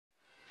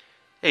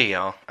Hey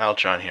y'all,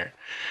 Altron here.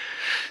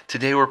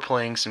 Today we're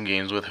playing some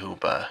games with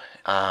Hoopa.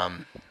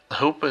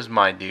 Hoopa's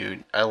my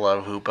dude. I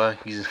love Hoopa.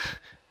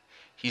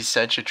 He's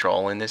such a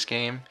troll in this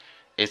game.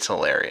 It's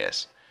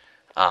hilarious.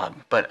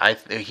 But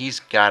he's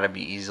got to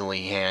be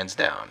easily hands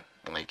down,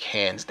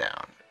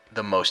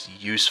 the most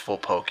useful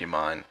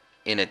Pokemon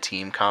in a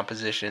team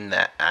composition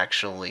that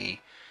actually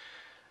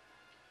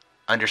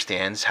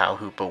understands how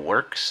Hoopa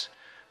works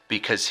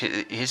because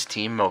his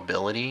team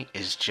mobility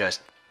is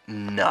just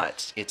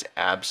nuts. It's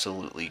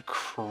absolutely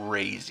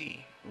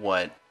crazy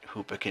what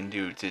Hoopa can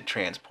do to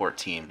transport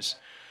teams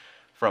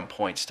from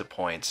points to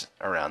points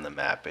around the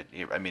map.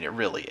 I mean, it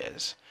really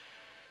is.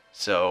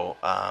 So,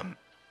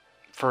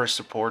 for a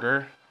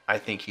supporter, I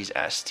think he's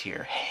S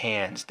tier,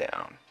 hands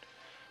down.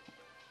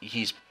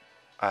 He's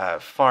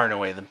far and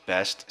away the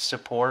best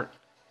support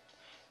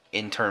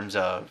in terms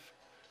of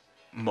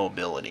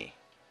mobility.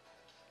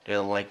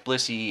 Like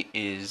Blissey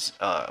is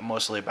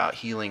mostly about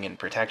healing and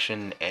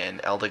protection, and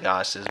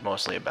Eldegoss is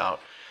mostly about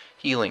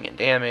healing and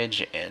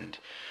damage, and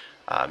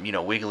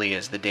Wiggly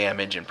is the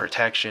damage and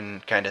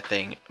protection kind of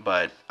thing.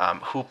 But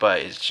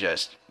Hoopa is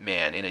just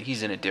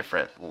he's in a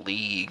different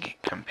league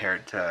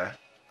compared to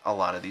a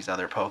lot of these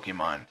other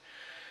Pokemon.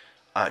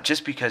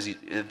 Just because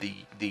the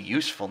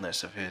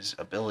usefulness of his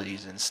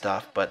abilities and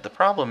stuff. But the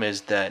problem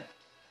is that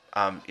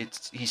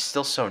he's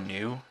still so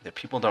new that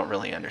people don't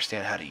really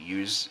understand how to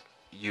use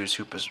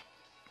Hoopa's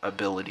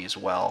abilities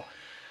well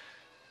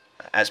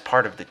as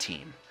part of the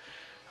team.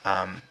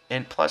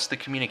 And plus, the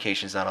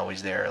communication's not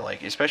always there.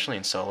 Like, especially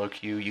in solo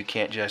queue, you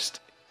can't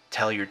just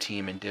tell your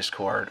team in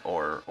Discord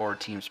or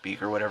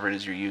TeamSpeak or whatever it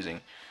is you're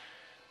using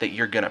that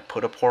you're gonna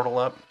put a portal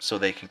up so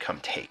they can come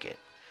take it.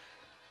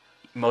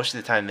 Most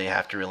of the time, they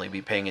have to really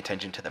be paying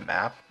attention to the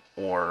map,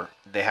 or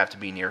they have to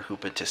be near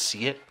Hoopa to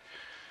see it.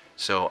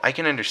 So I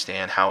can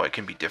understand how it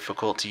can be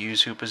difficult to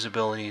use Hoopa's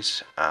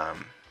abilities.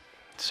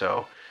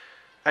 So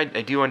I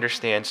do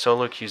understand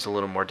solo queue's a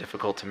little more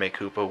difficult to make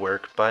Hoopa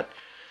work, but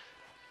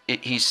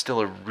he's still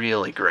a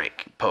really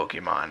great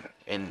Pokemon.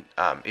 And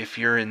if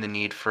you're in the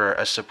need for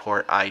a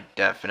support, I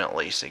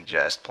definitely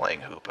suggest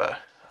playing Hoopa.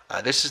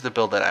 This is the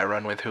build that I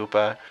run with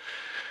Hoopa.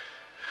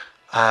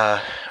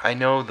 I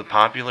know the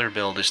popular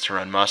build is to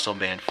run Muscle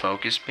Band,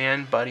 Focus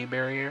Band, Buddy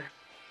Barrier.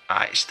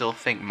 I still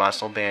think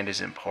Muscle Band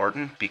is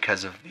important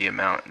because of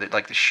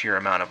the sheer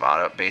amount of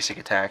auto basic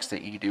attacks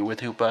that you do with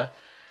Hoopa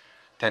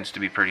tends to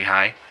be pretty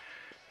high.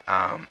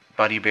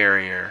 Buddy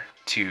Barrier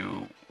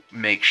to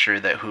make sure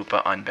that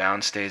Hoopa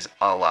Unbound stays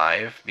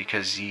alive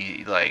because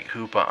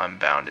Hoopa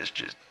Unbound is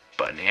just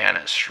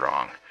banana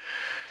strong.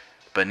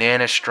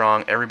 Banana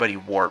strong. Everybody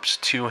warps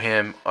to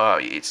him. Oh,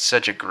 it's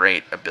such a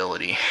great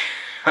ability.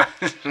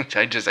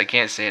 I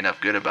can't say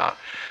enough good about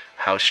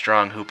how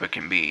strong Hoopa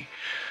can be.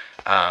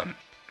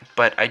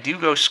 But I do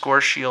go Score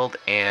Shield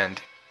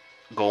and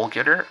Goal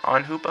Getter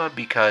on Hoopa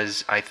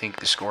because I think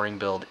the scoring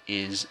build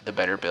is the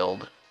better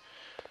build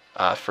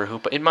for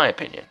Hoopa, in my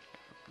opinion,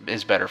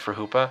 is better for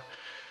Hoopa.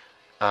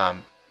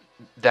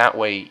 That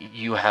way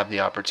you have the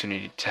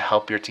opportunity to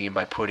help your team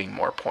by putting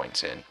more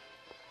points in.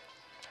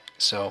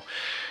 So,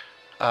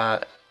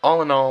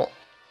 all in all,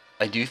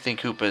 I do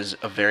think Hoopa is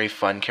a very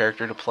fun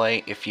character to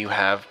play if you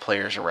have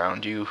players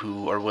around you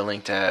who are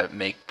willing to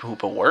make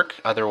Hoopa work.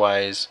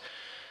 Otherwise,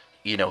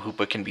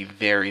 Hoopa can be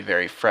very,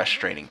 very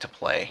frustrating to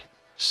play.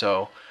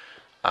 So,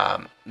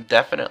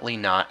 definitely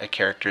not a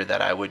character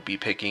that I would be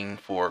picking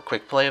for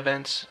quick play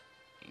events.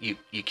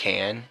 You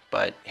can,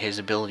 but his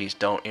abilities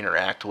don't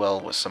interact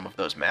well with some of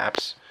those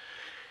maps.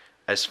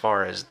 As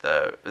far as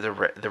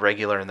the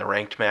regular and the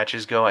ranked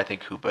matches go, I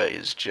think Hoopa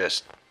is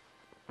just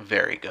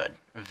very good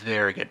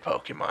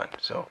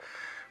Pokemon. So,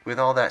 with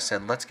all that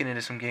said, let's get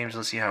into some games.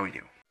 Let's see how we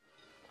do.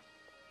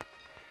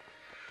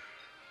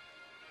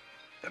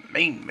 The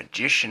main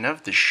magician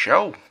of the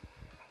show.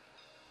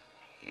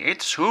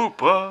 It's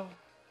Hoopa.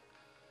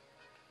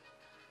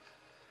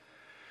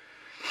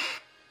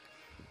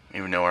 I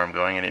don't even know where I'm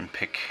going. I didn't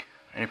pick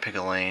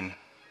a lane.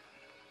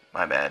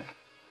 My bad.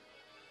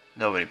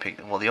 Nobody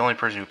picked. Well, the only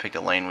person who picked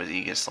a lane was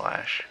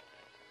Aegislash.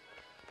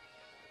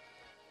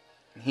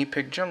 And he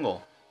picked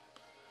jungle.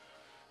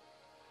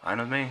 Fine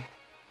with me.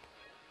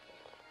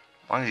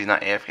 As long as he's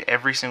not AFK.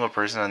 Every single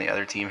person on the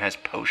other team has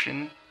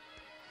potion.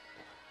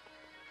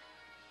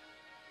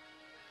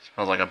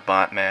 Smells like a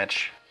bot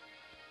match.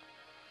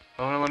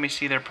 Oh, let me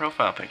see their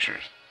profile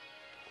pictures.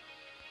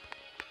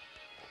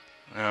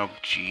 Oh,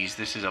 jeez,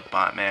 this is a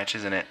bot match,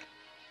 isn't it?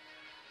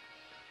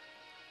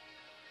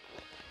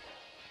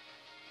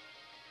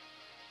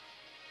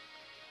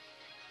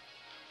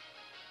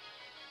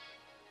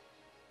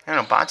 I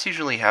don't know, bots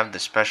usually have the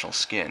special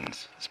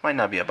skins. This might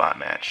not be a bot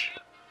match.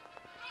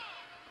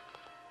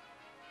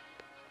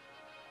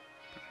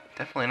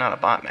 Definitely not a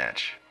bot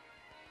match.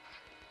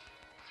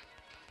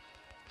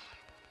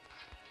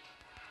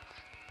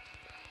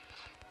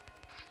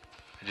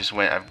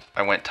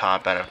 I went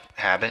top out of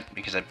habit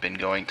because I've been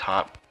going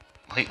top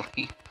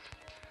lately.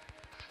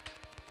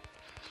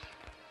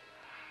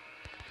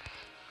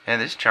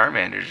 And this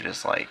Charmander's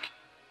just like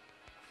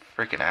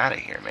freaking out of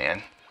here,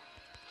 man.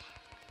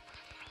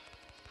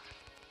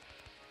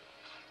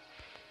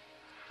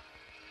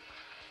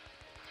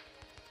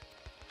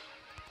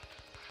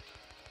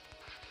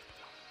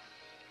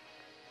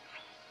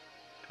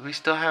 We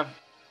still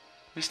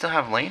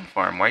have lane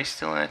farm. Why are you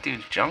still in that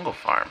dude's jungle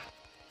farm?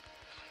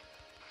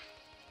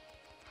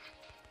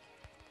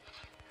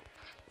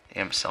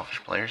 Damn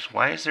selfish players.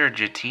 Why is there a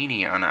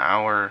Jatini on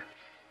our...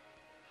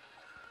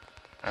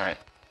 Alright,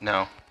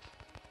 no.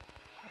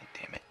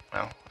 Damn it.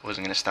 Well, I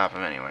wasn't going to stop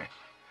him anyway.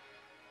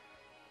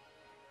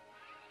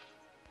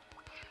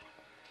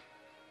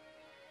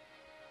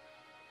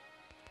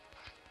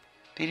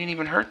 They didn't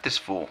even hurt this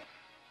fool.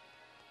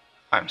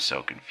 I'm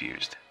so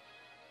confused.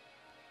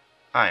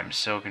 I am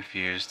so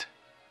confused.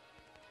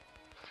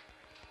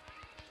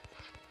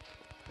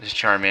 This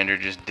Charmander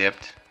just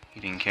dipped. He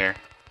didn't care.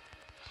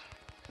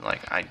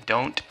 Like, I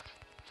don't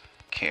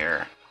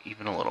care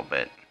even a little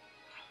bit.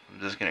 I'm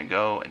just gonna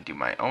go and do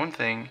my own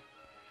thing.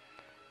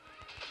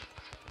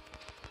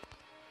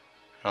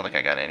 I don't think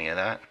I got any of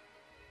that.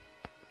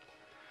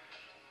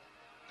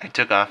 I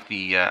took off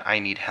the I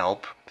need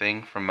help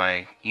thing from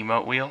my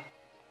emote wheel.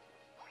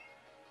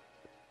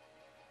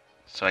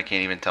 So I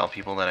can't even tell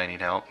people that I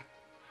need help.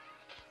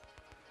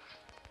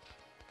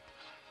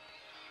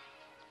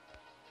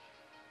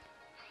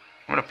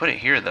 I'm gonna put it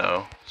here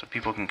though, so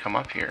people can come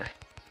up here.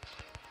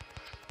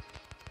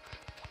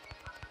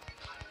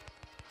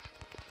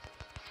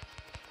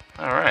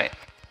 Alright.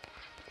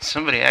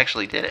 Somebody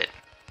actually did it.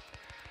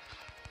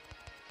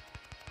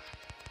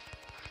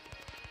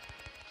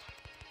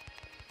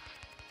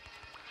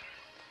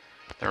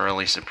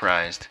 Thoroughly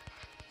surprised.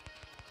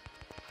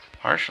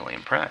 Partially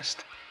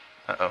impressed.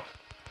 Uh-oh.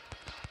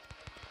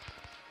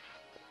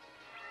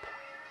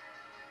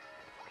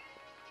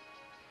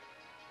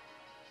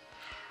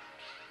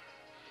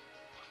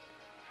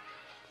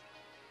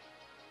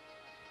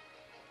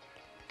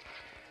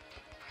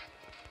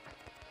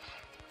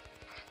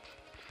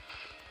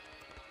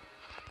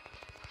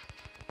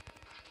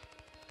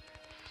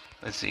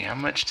 Let's see, how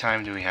much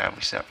time do we have?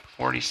 We set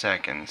 40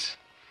 seconds.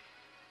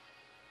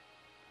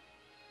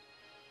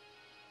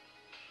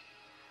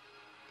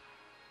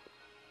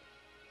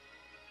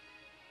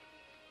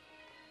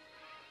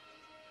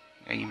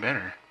 Yeah, you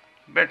better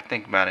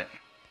think about it.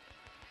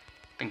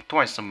 Think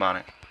twice about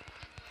it.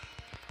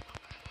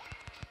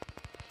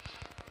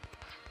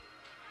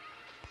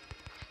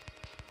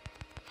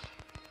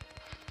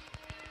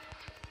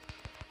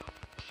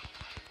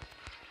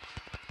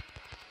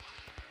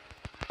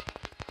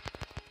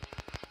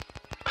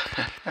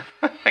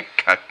 I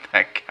got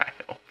that guy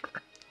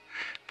over.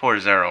 Poor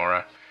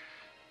Zerora.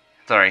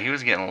 It's alright, he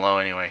was getting low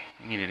anyway.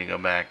 He needed to go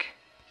back.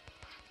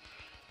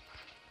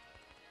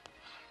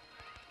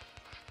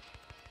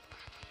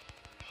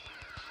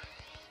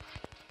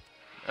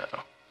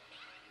 Uh-oh.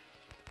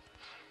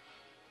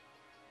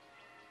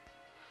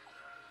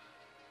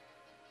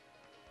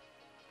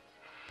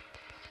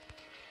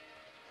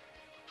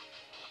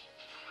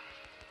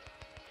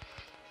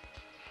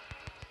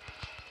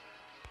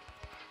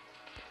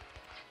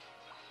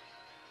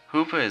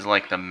 Hoopa is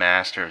like the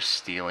master of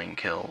stealing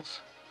kills.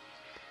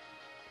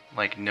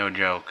 Like, no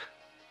joke.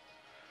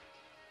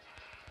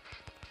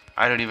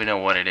 I don't even know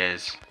what it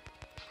is.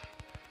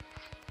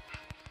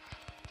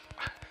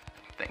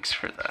 Thanks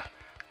for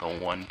the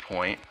 1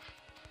 point.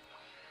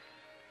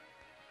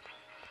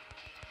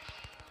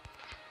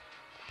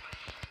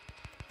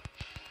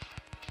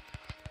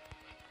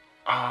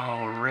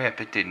 Oh,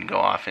 rip. It didn't go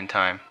off in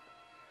time.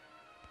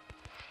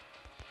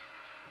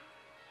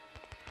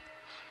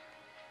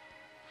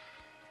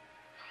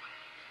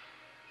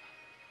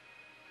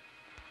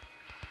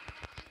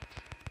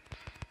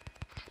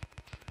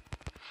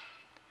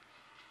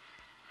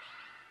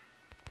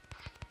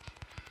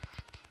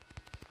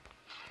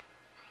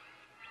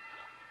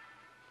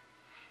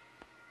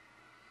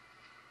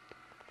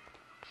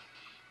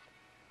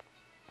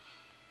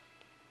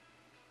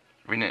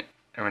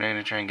 Are we not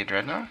gonna try and get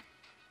Dreadnought?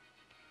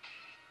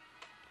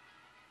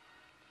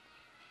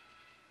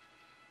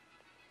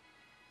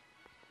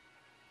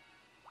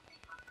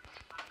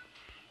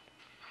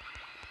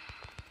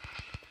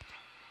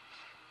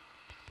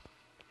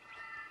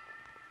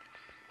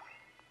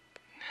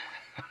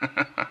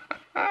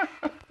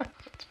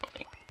 That's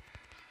funny.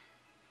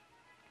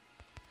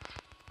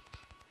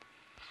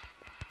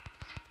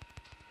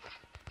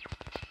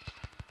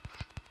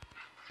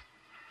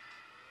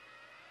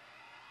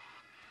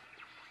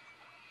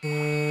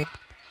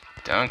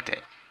 Dunked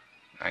it.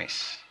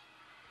 Nice.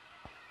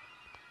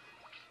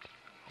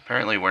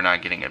 Apparently we're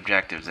not getting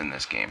objectives in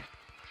this game.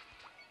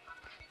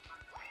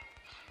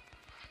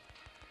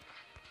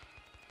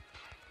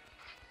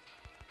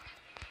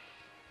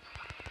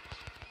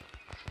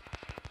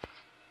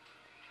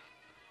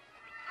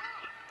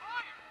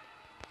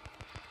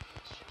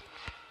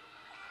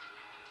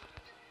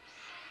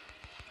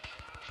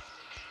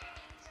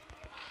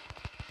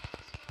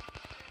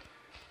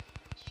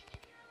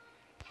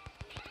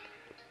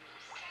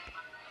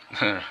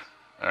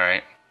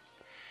 Alright.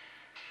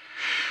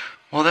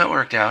 Well, that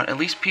worked out. At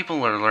least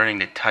people are learning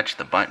to touch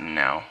the button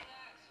now.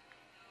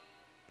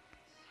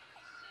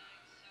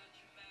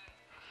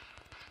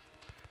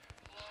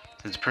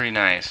 It's pretty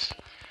nice.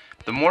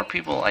 The more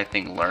people, I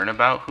think, learn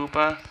about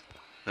Hoopa,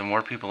 the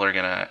more people are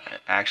gonna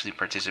actually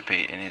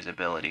participate in his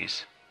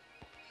abilities.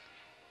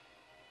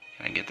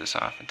 Can I get this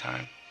off in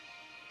time?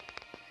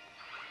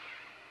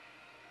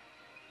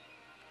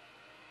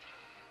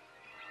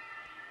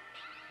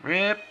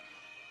 Rip!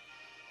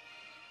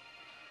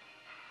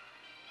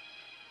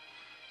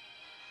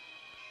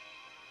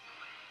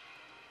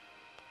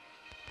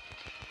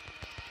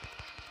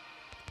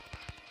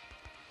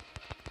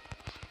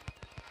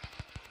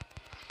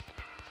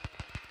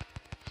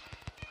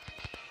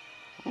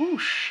 Ooh,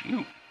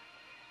 shoot.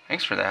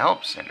 Thanks for the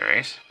help,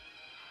 Cinderace.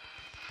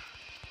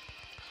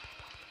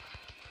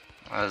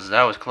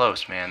 That was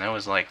close, man. That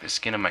was like the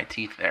skin of my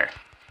teeth there.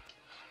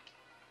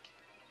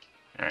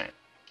 Alright.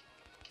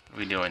 What are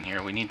we doing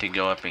here? We need to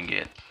go up and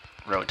get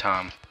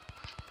Rotom.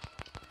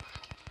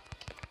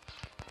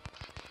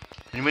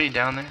 Anybody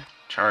down there?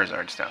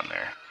 Charizard's down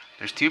there.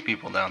 There's two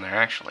people down there,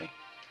 actually.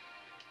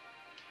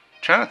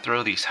 I'm trying to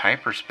throw these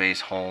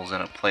hyperspace holes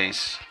in a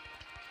place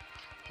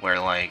where,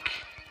 like,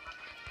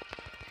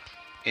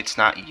 it's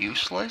not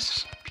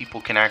useless. People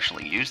can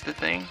actually use the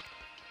thing.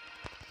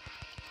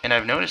 And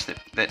I've noticed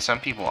that some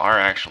people are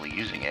actually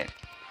using it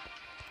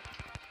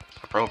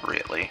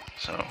appropriately,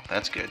 so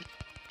that's good.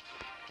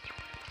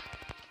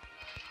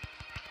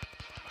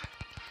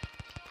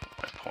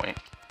 What point?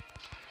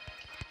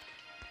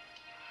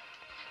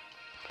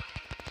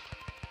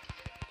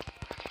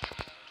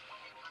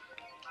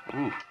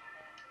 Ooh.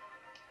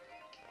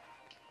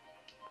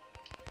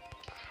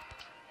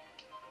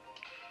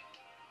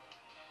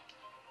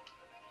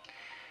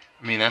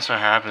 I mean, that's what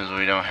happens when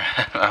we don't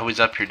have... I was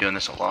up here doing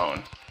this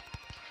alone.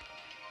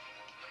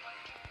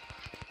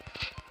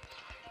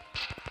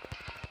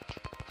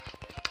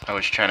 I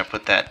was trying to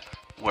put that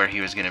where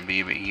he was going to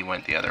be, but he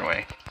went the other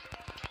way.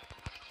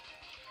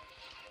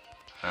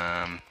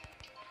 I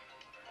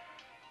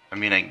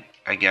mean,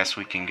 I guess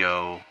we can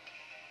go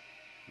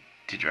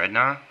to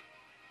Dreadnought.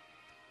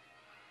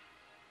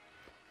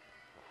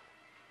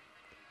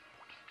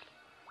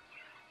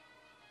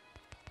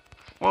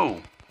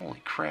 Whoa,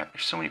 holy crap,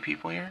 there's so many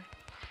people here.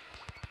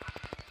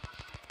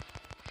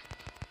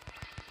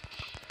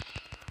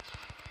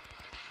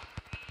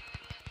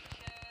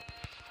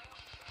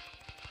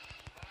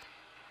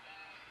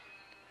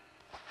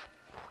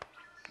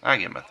 I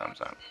give him a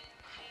thumbs up.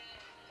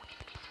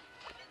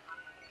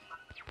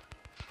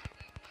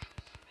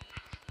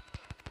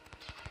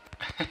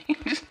 He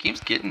just keeps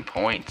getting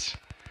points.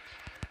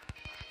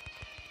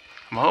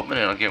 I'm hoping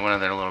it'll get one of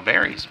their little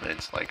berries, but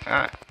it's like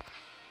not.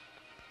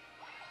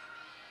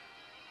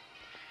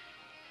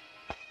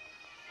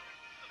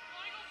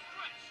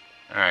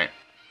 Alright.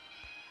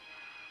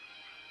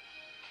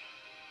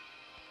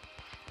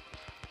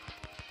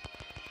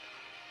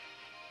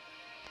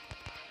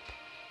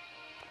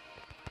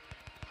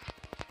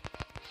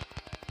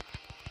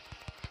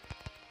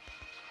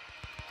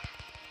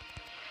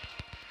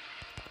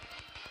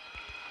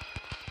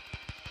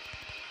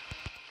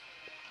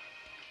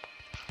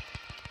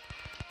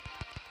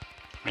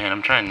 Man,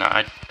 I'm trying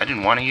not... I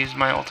didn't want to use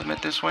my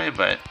ultimate this way,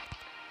 but...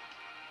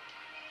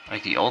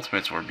 like, the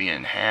ultimates were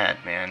being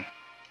had, man.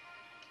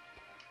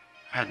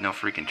 I had no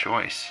freaking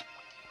choice.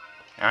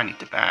 Now I need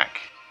to back.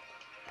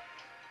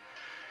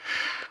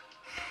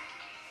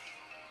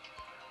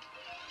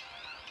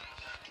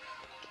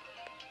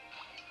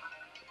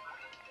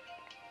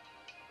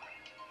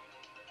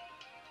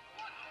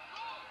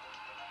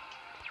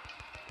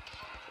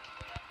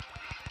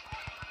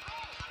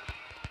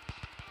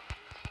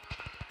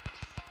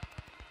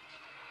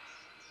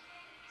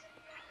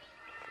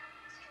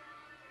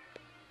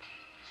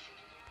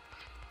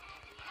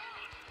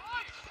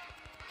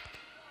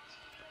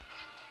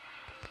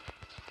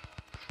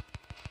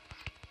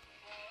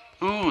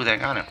 Ooh, that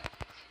got him.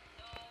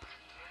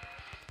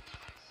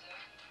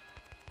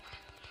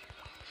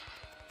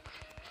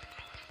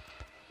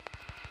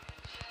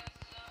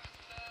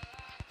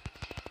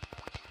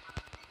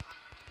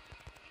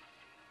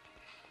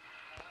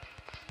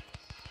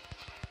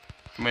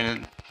 I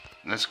mean,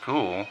 that's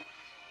cool.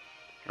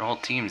 Your whole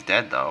team's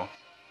dead, though.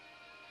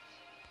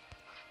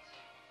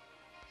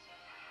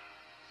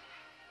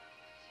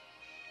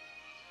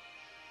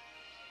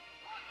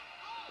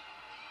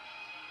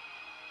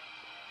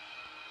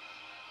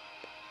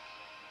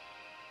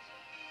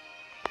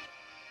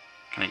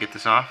 Can I get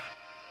this off?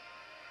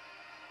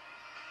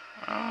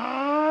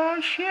 Oh,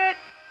 shit.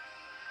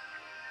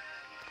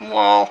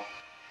 Lol.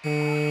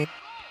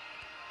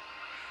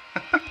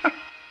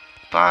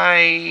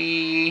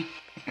 Bye.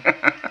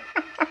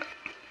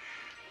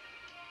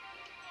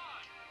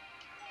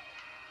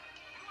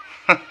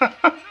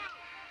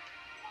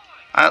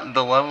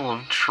 The level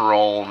of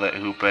troll that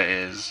Hoopa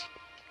is.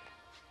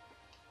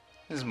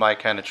 This is my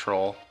kind of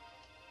troll.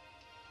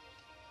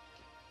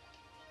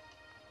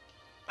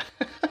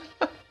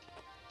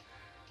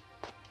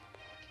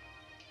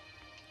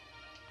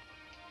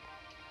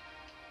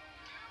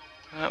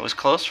 That was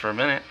close for a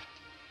minute.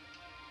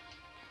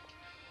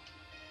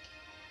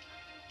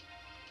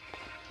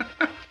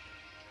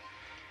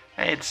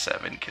 I had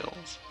 7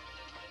 kills.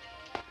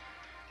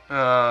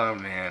 Oh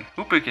man,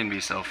 Hoopa can be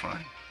so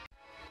fun.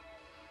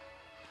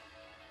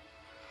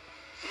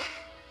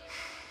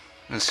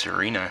 And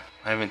Serena.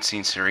 I haven't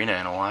seen Serena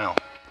in a while.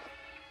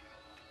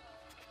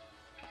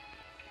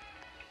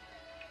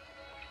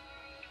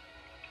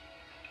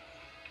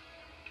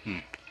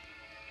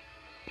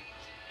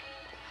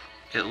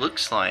 It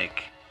looks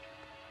like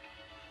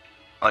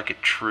a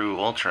true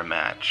ultra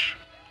match.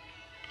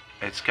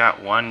 It's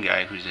got one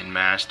guy who's in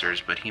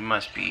Masters, but he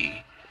must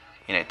be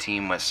in a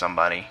team with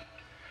somebody.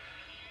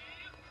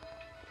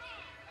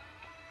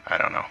 I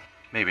don't know.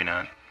 Maybe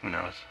not. Who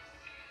knows?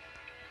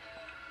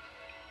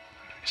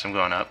 Guess I'm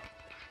going up.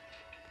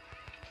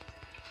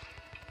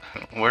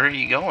 Where are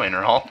you going,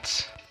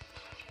 Ralts?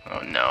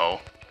 Oh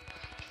no.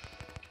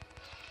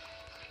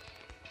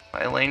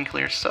 My lane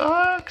clear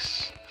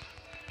sucks.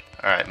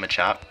 Alright,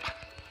 Machop.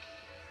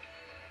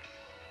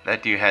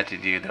 That dude had to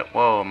do the...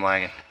 Whoa, I'm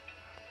lagging.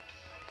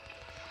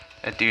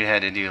 That dude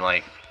had to do,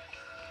 like,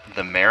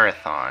 the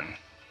marathon.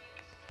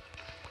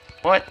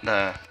 What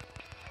the...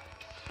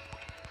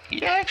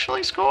 He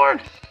actually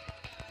scored!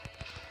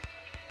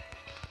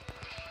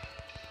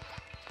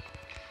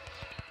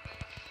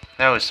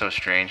 That was so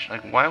strange.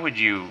 Like, why would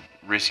you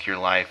risk your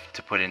life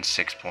to put in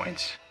 6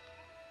 points?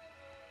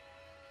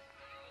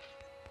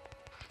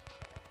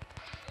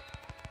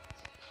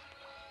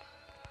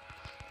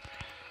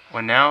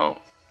 Well,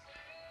 now...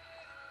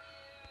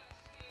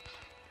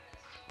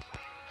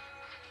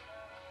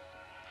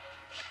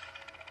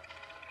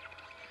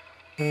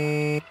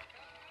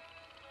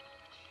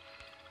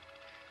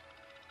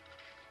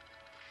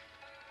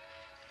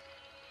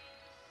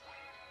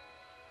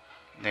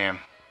 Damn.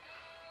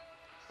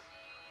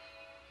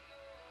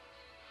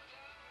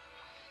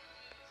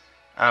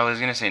 I was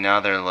gonna say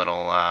now their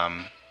little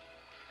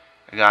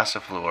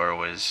Gossifleur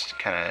was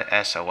kind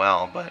of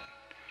SOL, but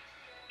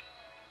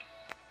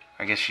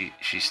I guess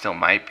she still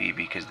might be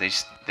because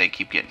they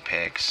keep getting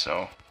picks.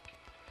 So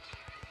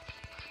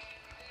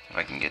if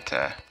I can get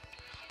to,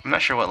 I'm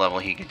not sure what level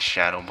he gets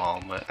Shadow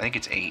Ball, but I think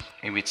it's 8.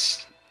 Maybe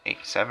it's 8,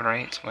 7 or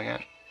 8, something like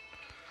that.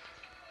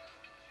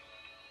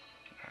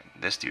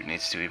 This dude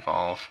needs to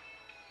evolve.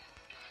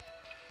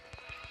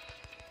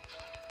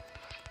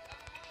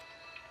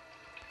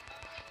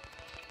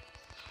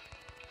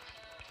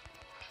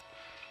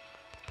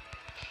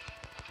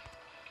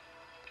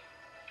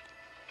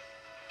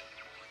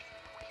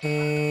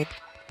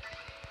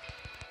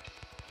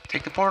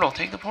 Take the portal,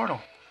 take the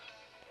portal.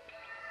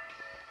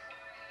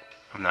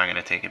 I'm not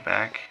gonna take it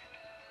back.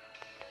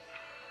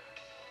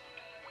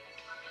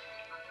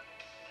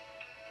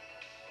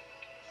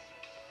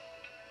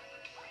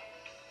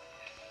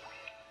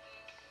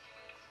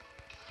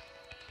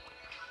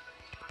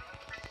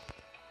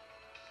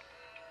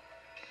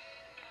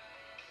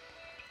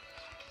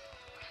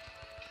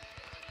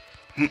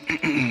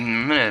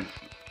 I'm gonna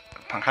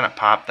kind of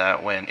pop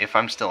that when, if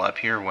I'm still up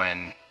here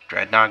when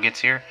Dreadnought gets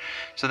here.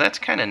 So that's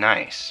kind of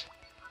nice.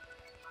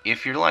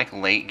 If you're like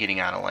late getting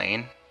out of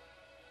lane,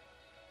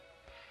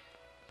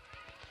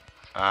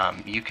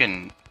 you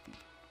can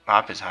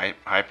pop his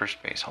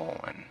hyperspace hole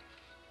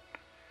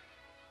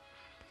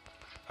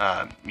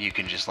and you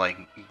can just like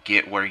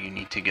get where you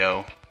need to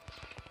go,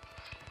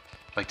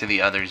 like to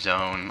the other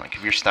zone. Like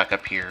if you're stuck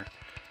up here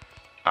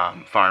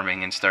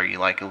farming and you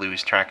like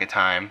lose track of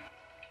time,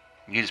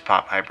 you just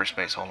pop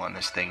hyperspace hole on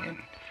this thing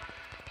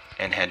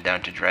and head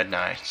down to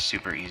Dreadnought. It's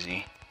super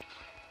easy.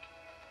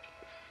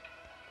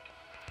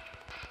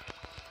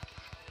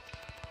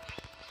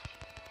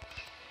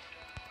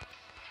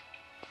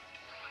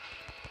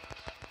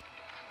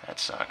 That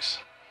sucks.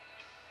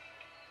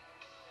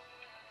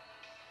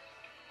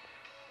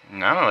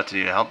 And I don't know what to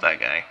do to help that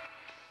guy.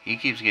 He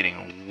keeps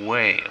getting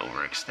way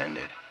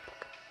overextended.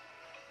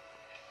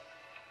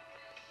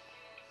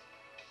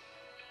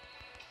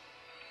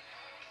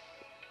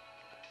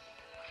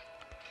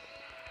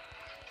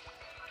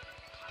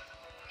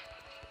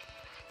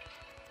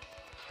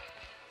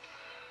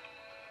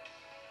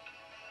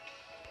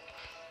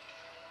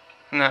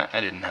 Nah,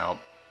 I didn't help.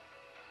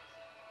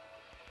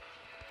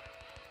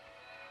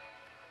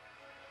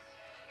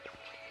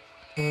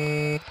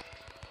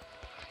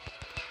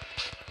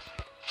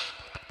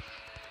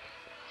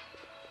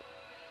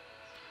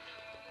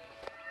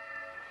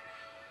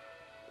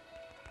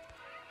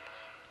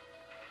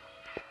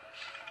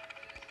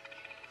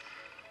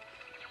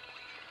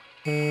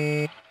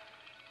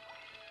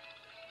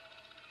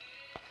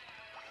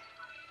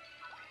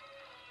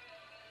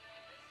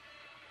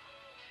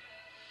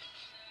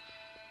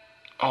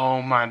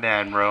 Oh, my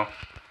bad, bro.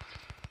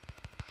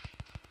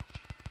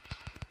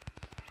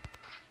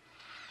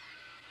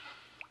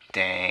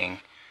 Dang.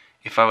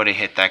 If I would have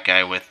hit that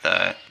guy with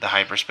the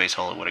hyperspace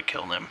hole, it would have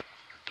killed him.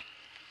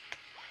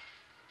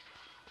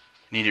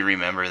 Need to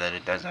remember that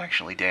it does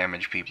actually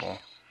damage people.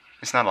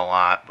 It's not a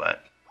lot,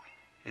 but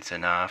it's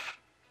enough.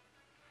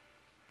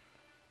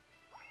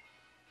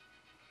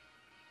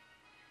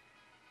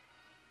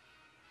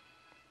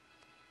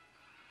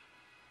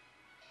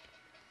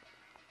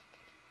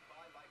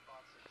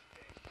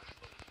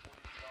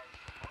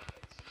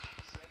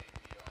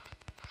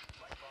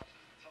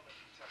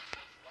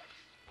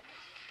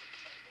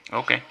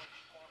 Okay.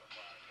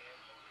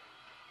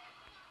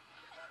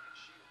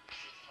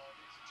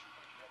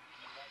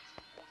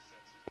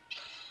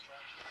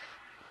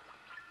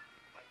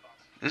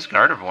 This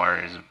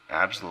Gardevoir is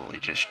absolutely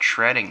just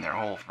shredding their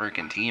whole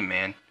freaking team,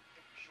 man.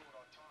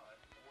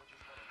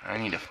 I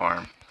need to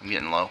farm. I'm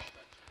getting low.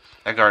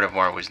 That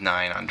Gardevoir was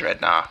 9 on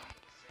Dreadnought.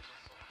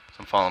 So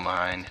I'm falling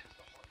behind.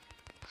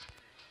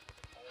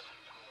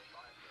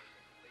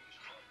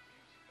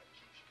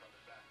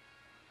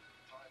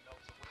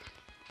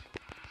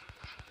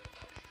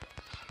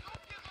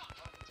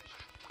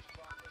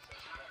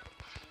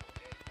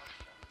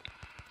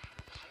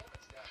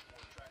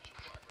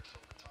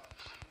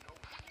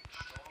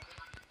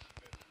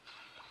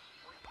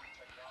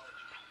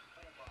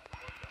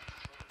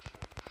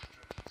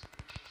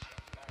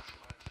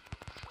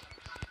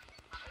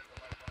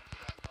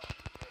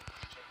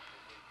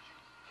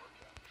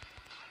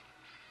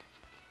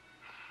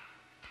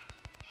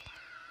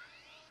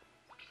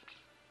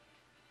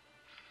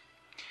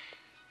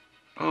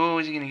 Oh,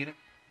 is he gonna get him?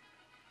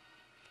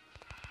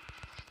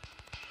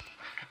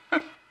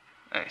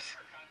 Nice.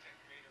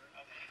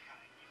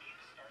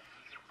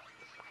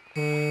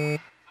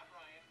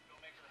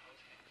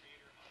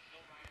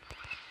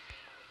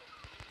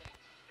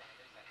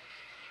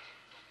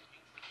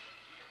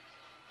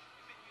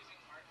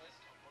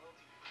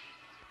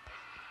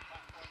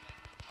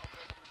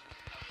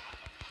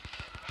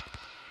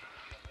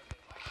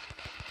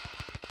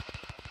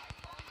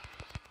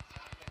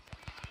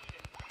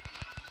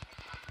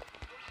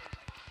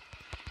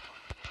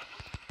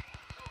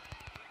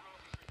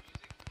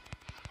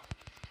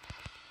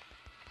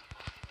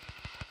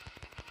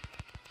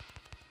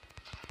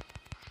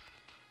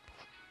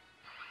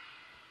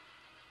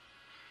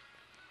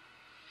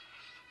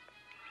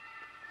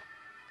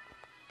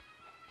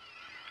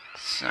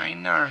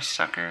 Sayonara,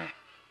 sucker.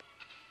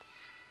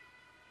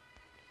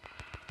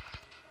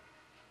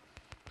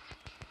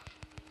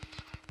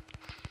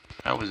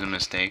 That was a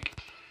mistake.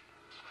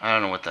 I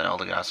don't know what that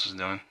Eldegoss was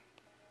doing.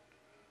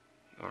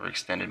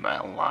 Overextended by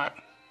a lot.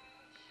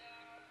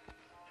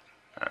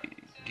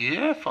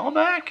 Yeah, fall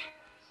back.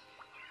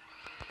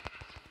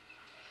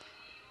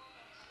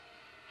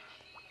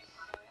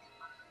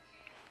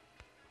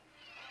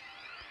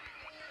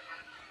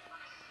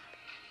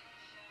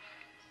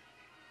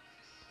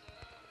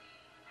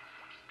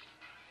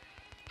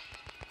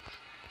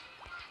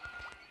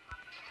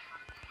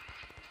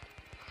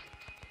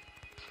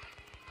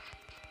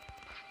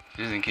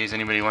 Just in case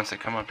anybody wants to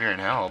come up here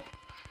and help.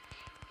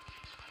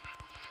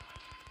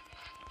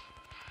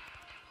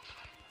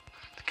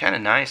 It's kind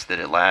of nice that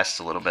it lasts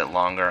a little bit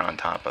longer on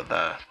top of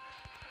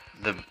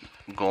the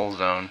goal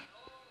zone.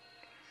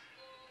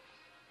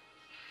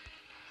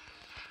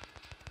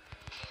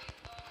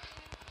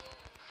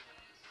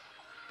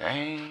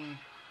 Dang.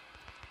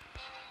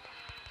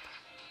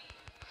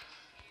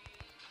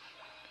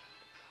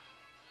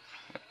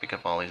 Pick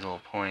up all these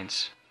little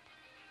points.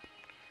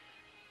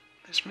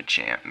 This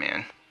Machamp,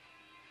 man.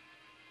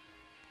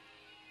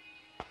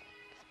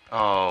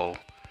 Oh,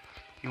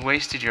 you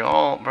wasted your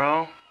ult,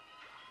 bro.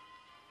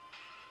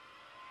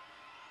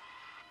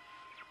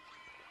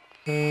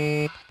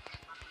 I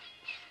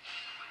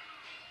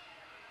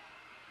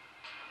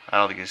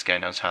don't think this guy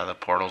knows how the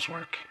portals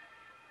work.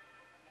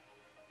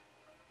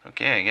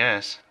 Okay, I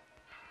guess.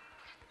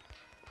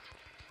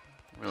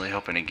 Really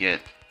hoping to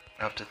get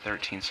up to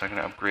 13 so I can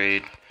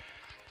upgrade.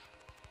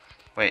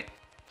 Wait,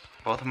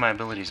 both of my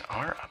abilities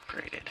are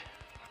upgraded.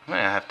 I'm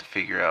gonna have to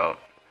figure out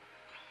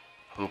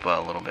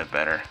Hoopa a little bit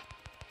better.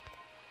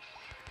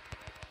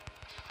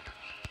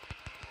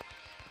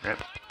 Rip.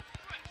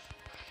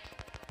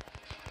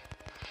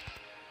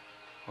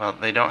 Well,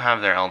 they don't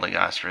have their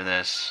Eldegoss for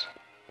this.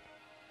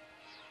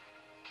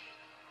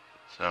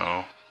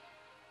 So...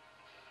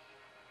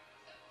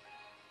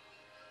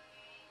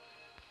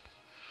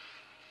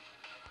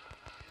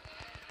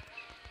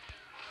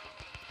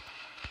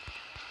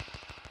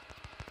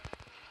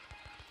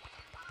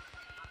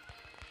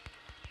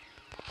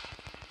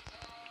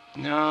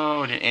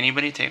 No, did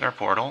anybody take our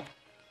portal?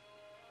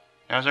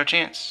 Now's our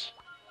chance.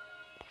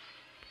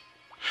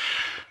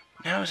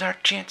 Now's our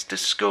chance to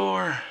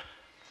score.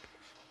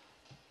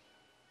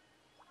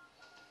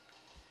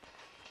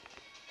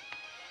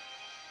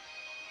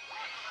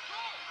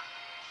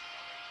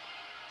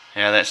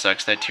 Yeah, that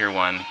sucks. That tier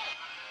 1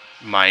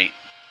 might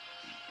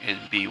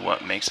be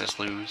what makes us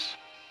lose.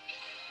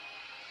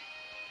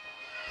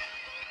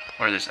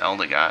 Or this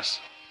Eldegoss.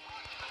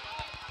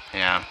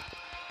 Yeah.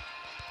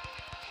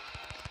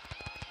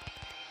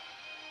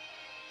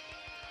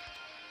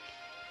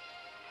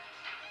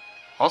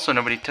 Also,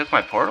 nobody took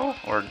my portal?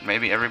 Or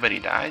maybe everybody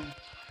died?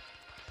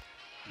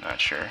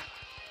 Not sure.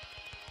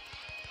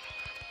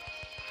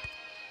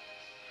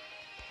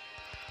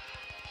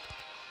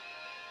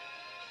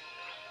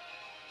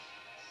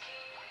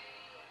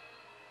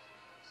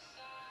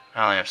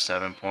 I only have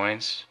 7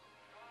 points.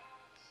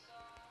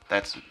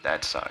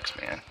 That sucks,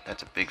 man.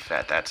 That's a big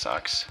fat that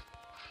sucks.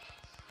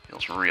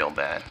 Feels real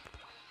bad.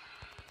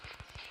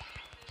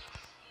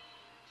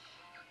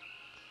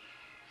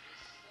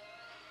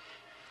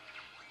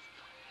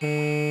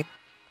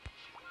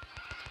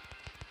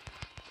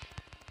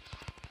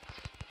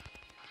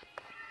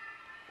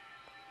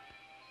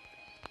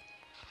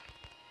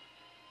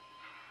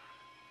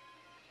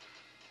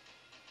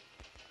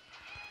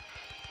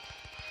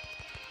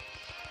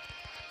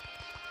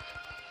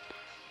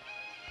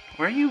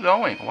 Where are you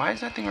going? Why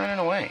is that thing running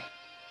away?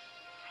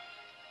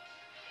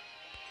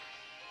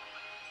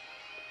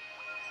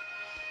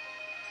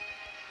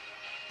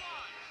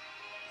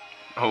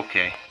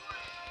 Okay.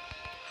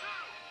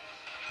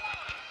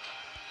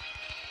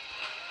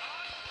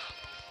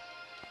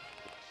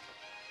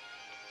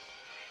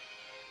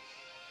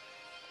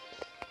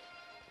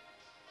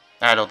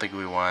 I don't think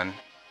we won.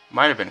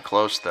 Might have been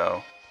close,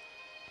 though.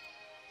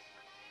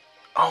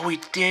 Oh, we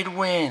did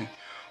win!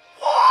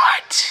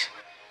 What?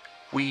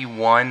 We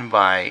won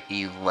by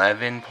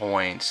 11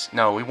 points.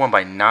 No, we won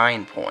by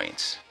 9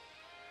 points.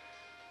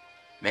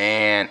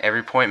 Man,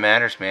 every point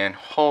matters, man.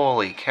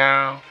 Holy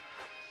cow.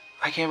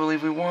 I can't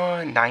believe we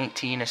won.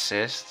 19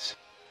 assists.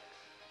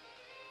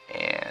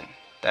 And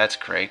that's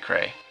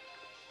cray-cray.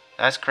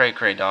 That's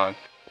cray-cray, dog.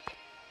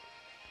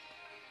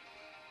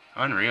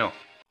 Unreal.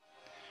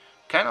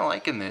 Kind of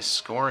liking this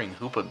scoring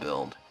Hoopa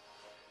build.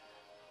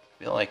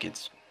 I feel like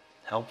it's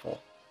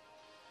helpful.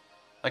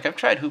 Like, I've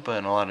tried Hoopa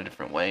in a lot of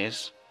different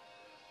ways.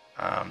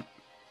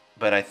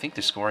 But I think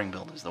the scoring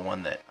build is the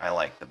one that I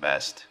like the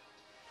best.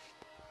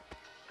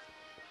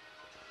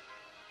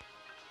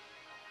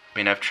 I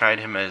mean, I've tried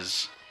him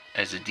as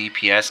a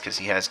DPS because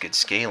he has good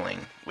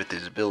scaling with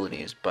his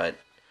abilities, but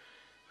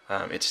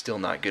it's still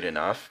not good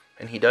enough.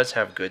 And he does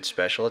have good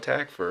special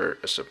attack for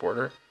a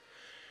supporter,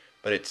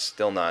 but it's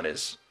still not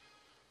as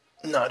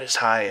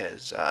high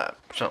as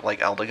something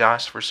like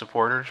Eldegoss for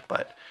supporters.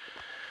 But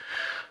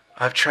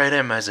I've tried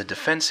him as a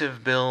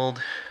defensive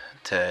build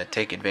to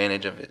take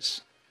advantage of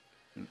his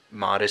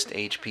modest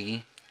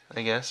HP,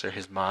 I guess, or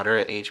his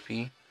moderate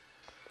HP.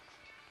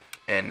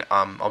 And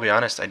I'll be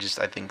honest, I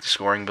think the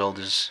scoring build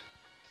is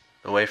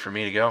the way for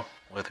me to go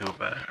with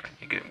Hoopa. I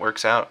think it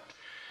works out.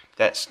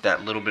 That's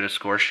that little bit of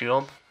score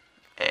shield,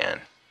 and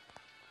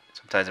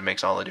sometimes it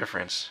makes all the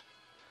difference.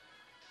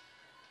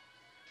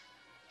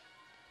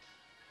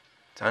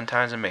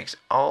 Sometimes it makes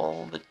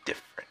all the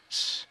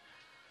difference.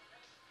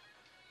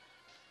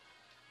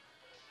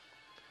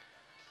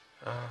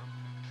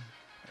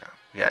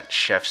 We got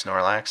Chef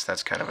Snorlax.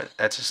 That's kind of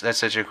that's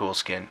such a cool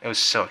skin. It was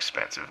so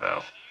expensive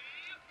though.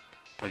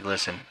 Like,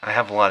 listen, I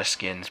have a lot of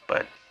skins,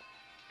 but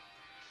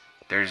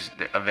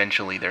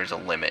eventually there's a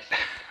limit.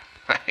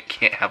 I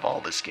can't have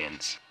all the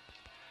skins.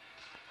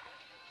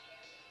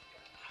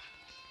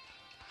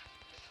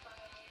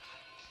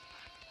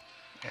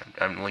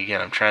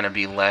 I'm trying to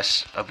be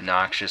less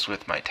obnoxious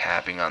with my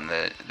tapping on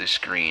the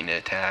screen to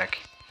attack.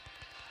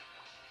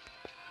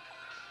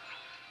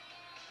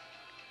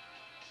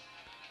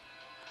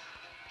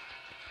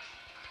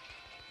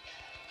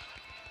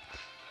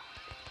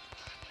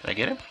 Did I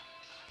get him?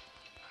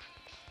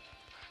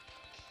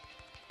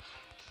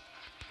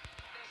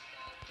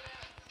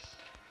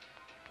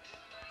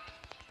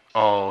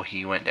 Oh,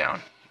 he went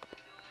down.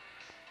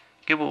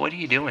 Gibble, what are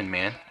you doing,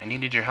 man? I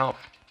needed your help.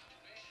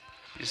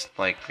 Just,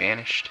 like,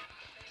 vanished.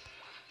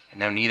 And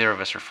now neither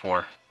of us are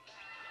 4.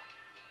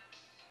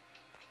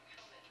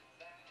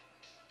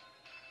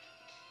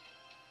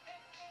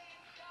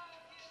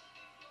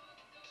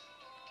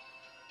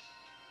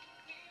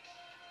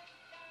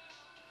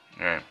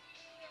 Alright.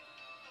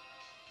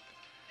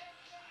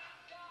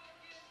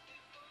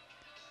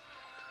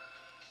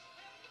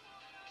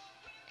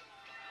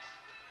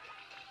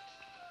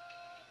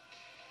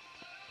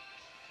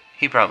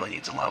 He probably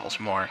needs levels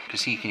more,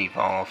 because he can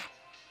evolve.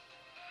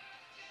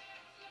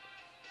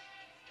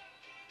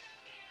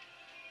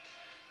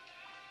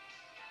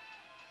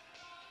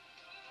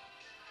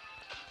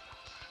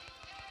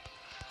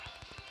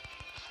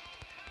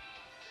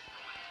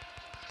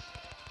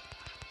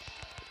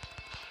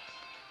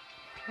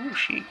 Oh,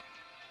 sheep.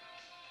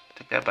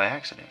 Took that by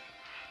accident.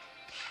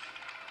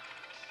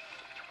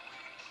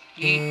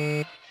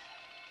 Yeet.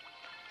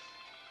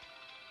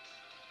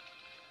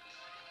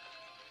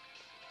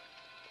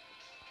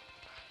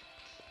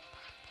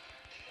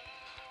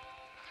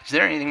 Is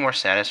there anything more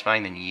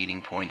satisfying than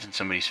yeeting points in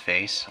somebody's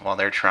face while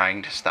they're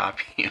trying to stop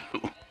you?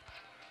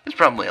 It's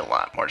probably a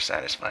lot more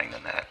satisfying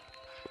than that.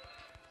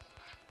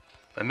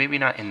 But maybe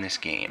not in this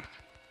game.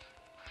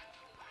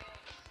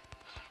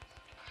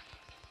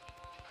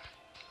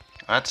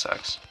 That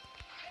sucks.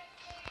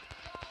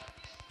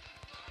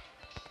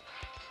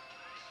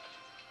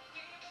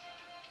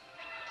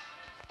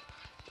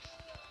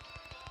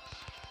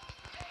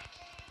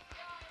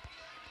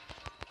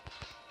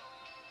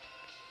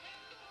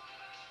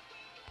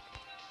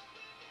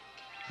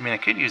 I mean, I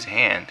could use a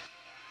hand.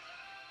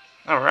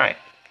 Alright.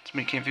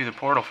 Somebody came through the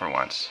portal for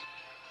once.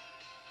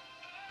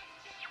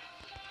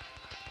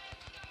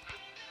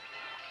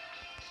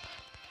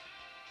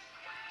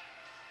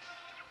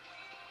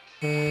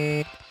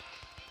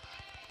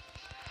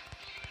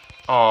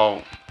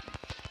 Oh,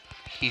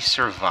 he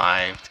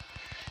survived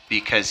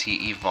because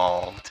he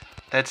evolved.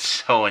 That's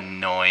so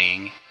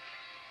annoying.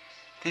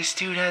 This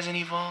dude hasn't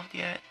evolved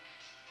yet.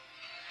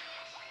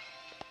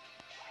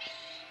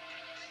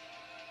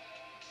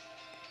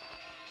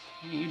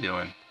 What are you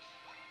doing?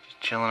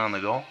 Just chilling on the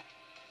goal?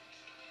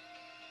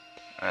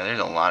 There's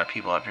a lot of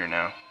people up here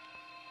now.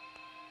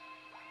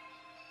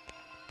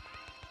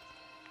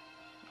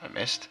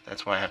 missed.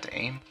 That's why I have to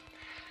aim.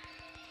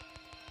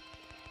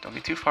 Don't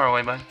get too far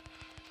away, bud.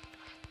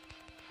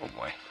 Oh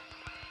boy.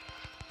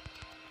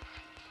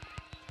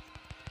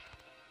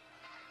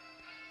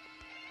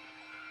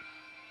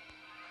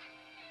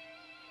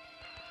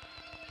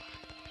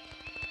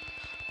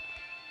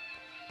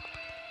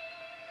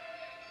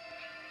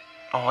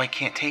 Oh, I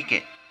can't take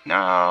it.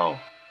 No.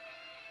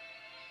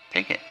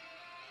 Take it.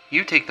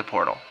 You take the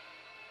portal.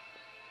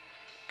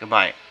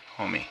 Goodbye,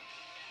 homie.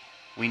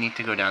 We need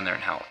to go down there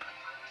and help.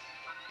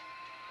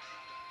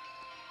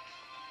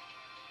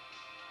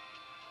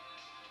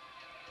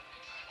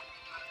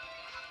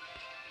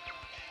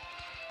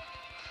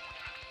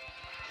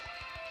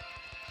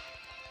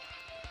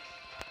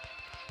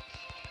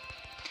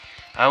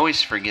 I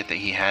always forget that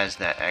he has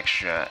that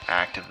extra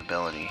active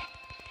ability.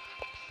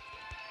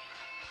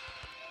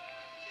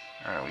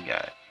 Alright, we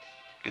got it.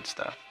 Good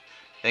stuff.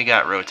 They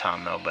got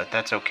Rotom though, but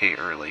that's okay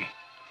early.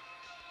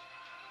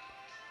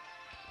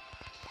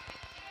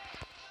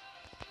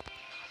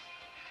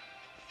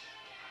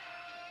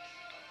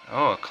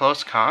 Oh, a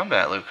close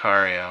combat,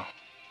 Lucario.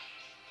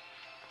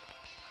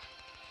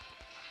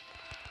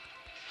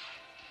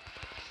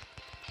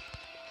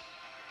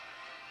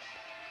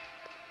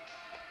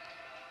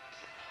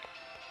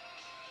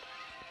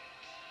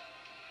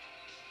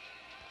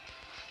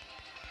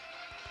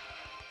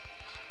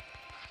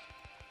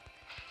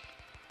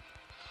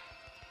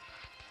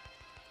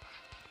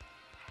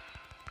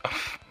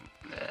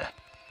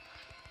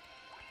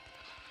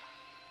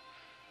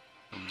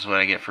 This is what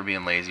I get for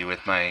being lazy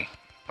with my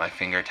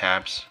finger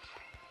taps.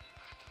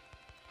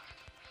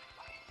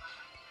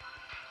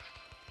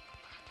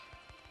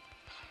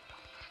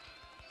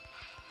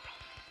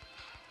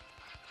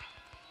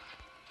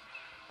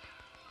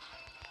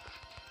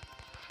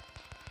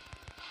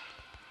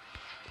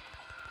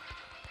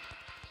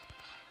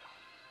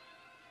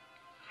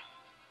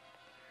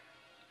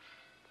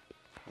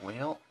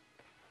 Well,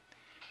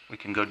 we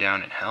can go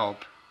down and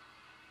help.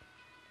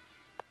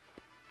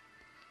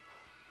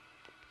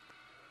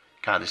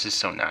 God, this is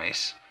so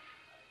nice.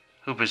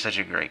 Hoopa is such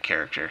a great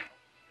character.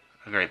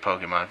 A great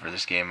Pokemon for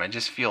this game. I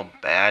just feel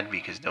bad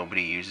because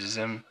nobody uses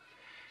him.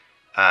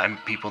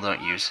 People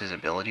don't use his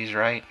abilities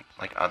right,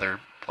 like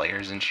other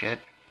players and shit.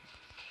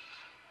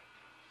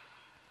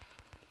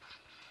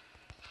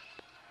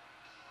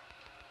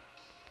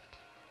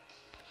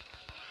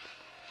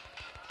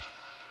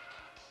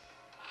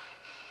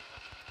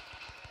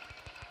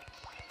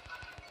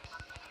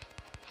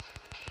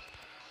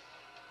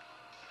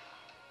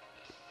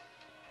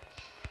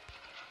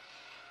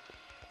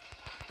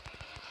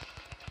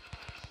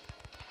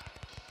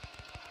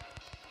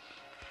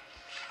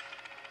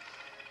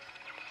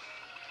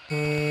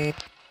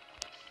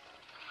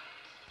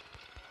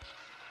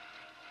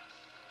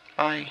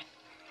 Bye.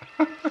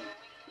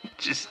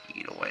 Just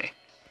eat away.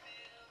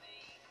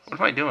 What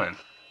am I doing?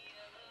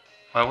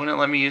 Why wouldn't it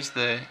let me use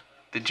the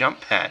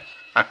jump pad?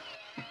 What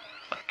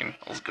fucking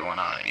hell's going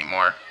on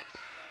anymore?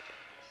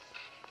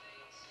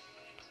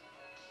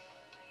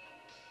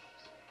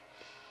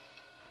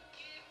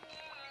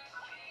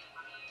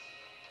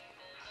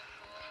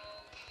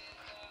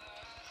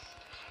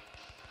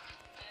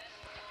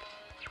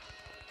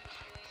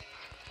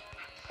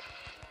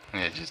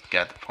 I just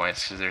got the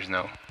points because there's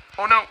no...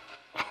 Oh no!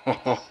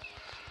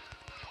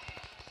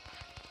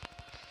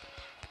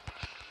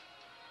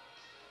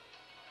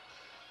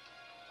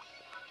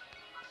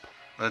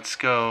 Let's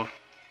go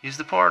use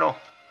the portal.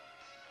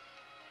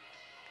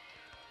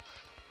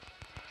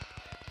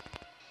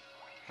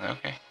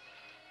 Okay.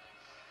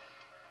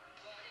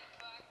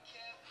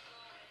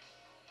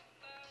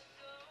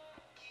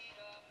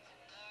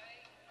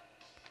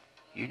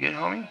 You good,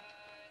 homie?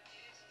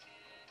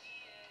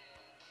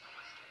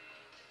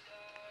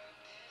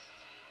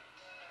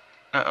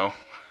 Uh-oh.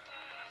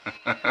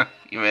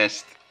 You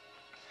missed.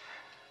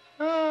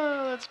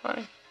 Oh, that's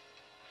funny.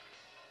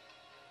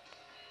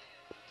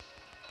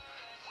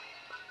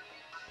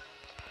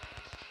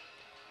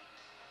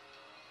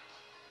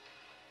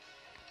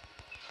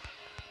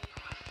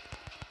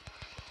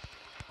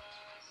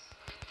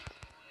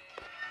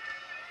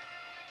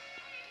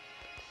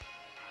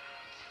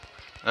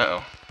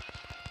 Uh-oh.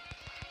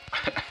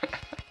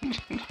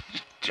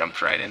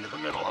 Jumped right into the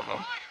middle of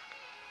them.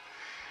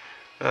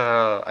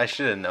 I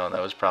should have known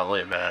that was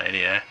probably a bad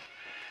idea.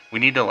 We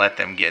need to let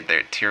them get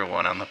their tier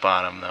 1 on the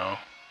bottom, though.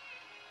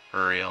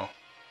 For real.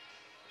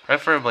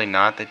 Preferably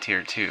not the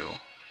tier 2.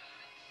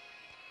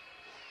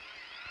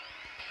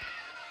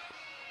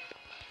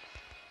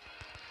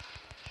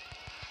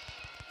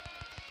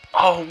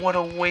 Oh, what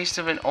a waste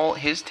of an ult.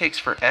 His takes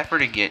forever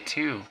to get,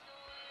 too.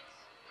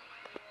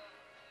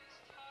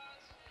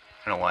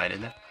 I don't know why I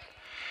did that.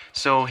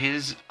 So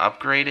his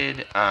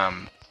upgraded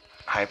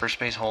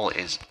hyperspace hole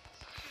is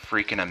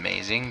freaking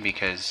amazing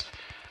because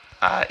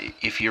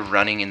if you're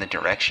running in the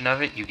direction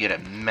of it, you get a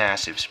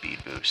massive speed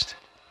boost.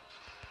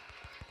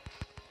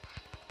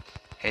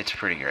 It's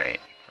pretty great,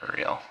 for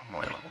real. I'm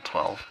only level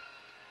 12.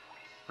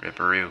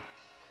 Ripperoo.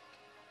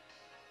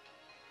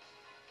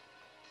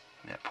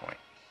 That point.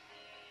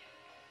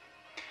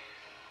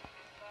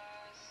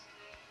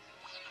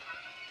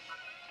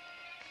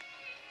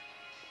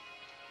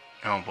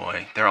 Oh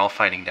boy, they're all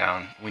fighting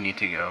down. We need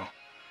to go.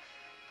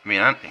 I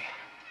mean, oh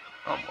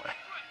boy.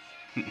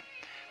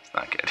 It's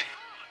not good.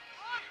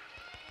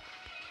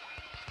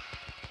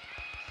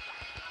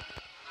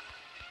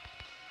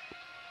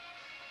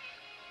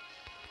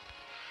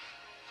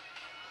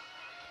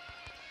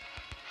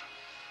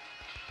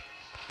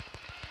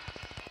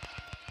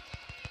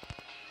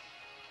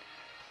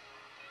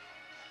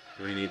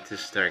 We need to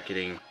start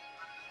getting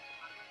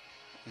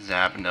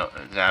Zap. No,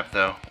 Zap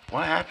though.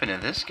 What happened to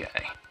this guy?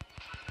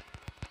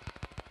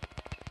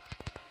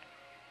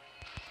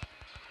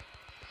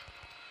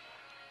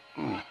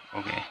 Ooh,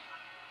 okay.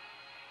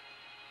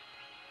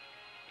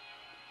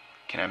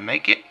 Can I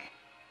make it?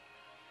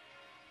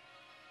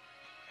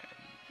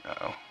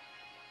 Uh-oh.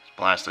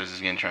 Blasters is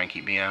gonna try and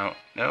keep me out.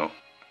 Nope.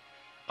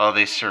 Oh,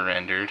 they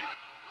surrendered.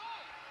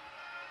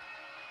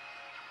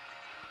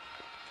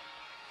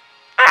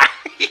 Ah!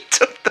 He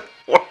took the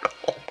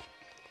portal.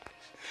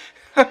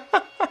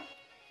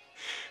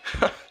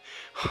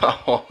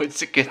 Oh,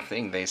 it's a good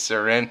thing they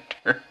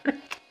surrendered.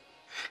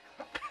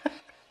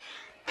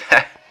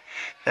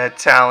 that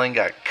Talon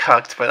got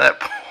cucked by that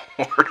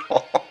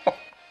portal.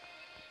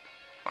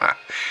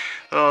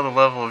 Oh, the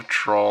level of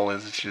troll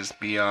is just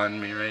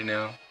beyond me right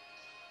now.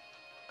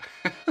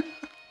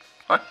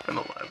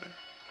 5-11.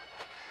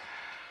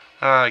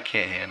 Oh, I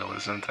can't handle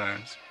it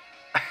sometimes.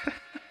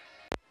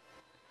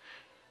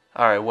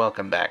 Alright,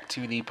 welcome back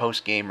to the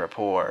post-game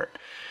report.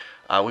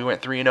 We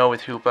went 3-0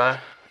 with Hoopa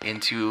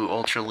into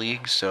Ultra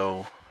League,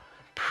 so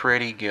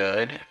pretty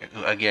good.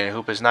 Again,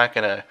 Hoopa's not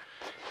going to...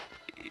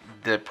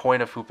 The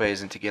point of Hoopa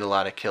isn't to get a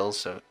lot of kills,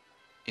 so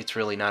it's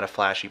really not a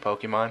flashy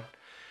Pokemon.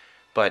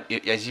 But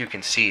as you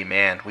can see,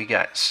 man, we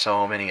got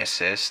so many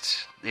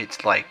assists.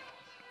 It's like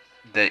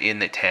in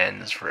the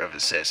tens of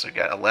assists. We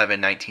got 11,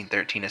 19,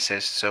 13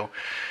 assists. So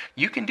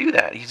you can do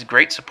that. He's a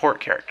great support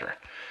character.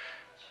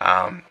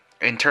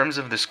 In terms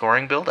of the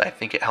scoring build, I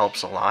think it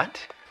helps a lot.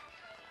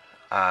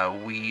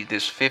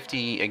 This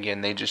 50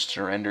 again, they just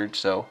surrendered,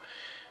 so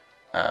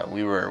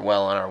we were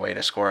well on our way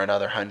to score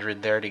another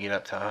 100 there to get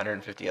up to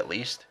 150 at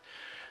least.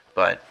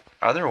 But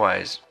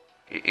otherwise,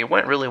 it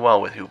went really well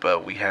with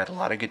Hoopa. We had a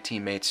lot of good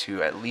teammates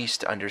who at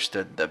least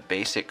understood the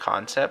basic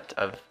concept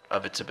of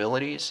its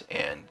abilities,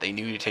 and they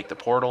knew to take the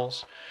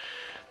portals.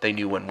 They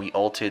knew when we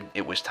ulted,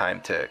 it was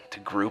time to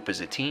group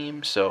as a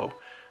team. So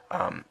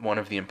one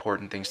of the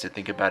important things to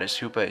think about as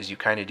Hoopa is you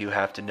kind of do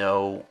have to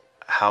know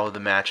how the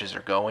matches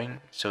are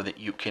going so that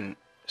you can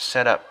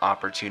set up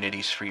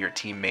opportunities for your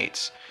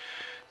teammates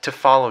to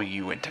follow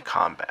you into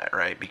combat,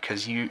 right?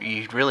 Because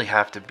you really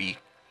have to be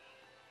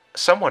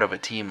somewhat of a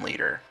team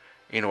leader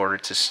in order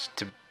to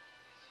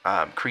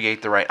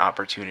create the right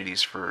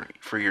opportunities for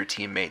your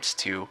teammates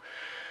to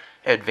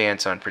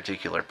advance on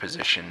particular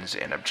positions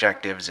and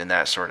objectives and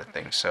that sort of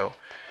thing. So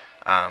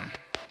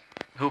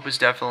Hoop is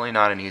definitely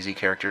not an easy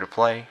character to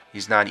play.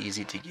 He's not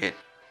easy to get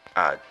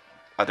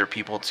other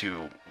people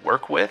to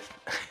work with.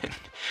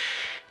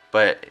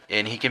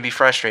 And he can be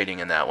frustrating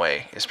in that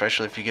way,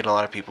 especially if you get a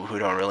lot of people who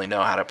don't really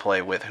know how to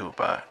play with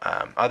Hoopa.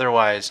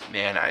 Otherwise,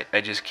 man,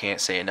 I just can't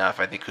say enough.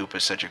 I think Hoopa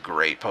is such a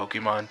great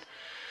Pokemon.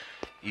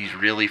 He's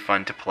really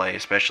fun to play,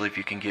 especially if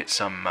you can get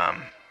some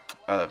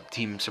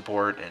team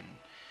support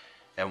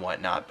and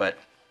whatnot. But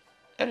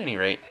at any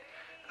rate,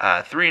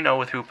 3-0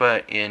 with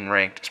Hoopa in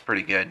ranked is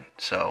pretty good.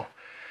 So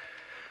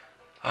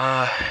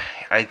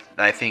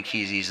I think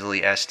he's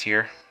easily S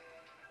tier.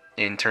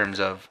 In terms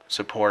of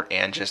support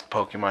and just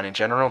Pokemon in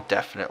general,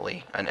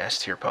 definitely an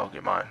S-tier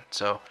Pokemon.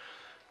 So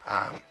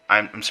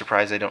I'm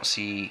surprised I don't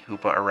see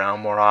Hoopa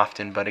around more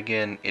often, but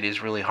again, it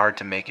is really hard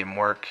to make him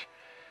work,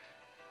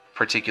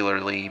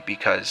 particularly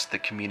because the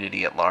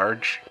community at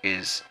large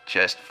is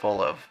just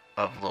full of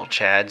little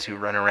chads who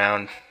run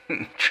around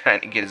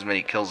trying to get as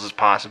many kills as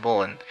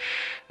possible and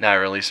not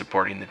really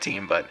supporting the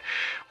team, but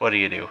what do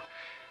you do?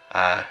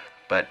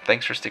 But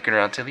thanks for sticking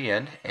around till the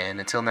end, and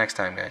until next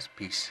time, guys,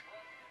 peace.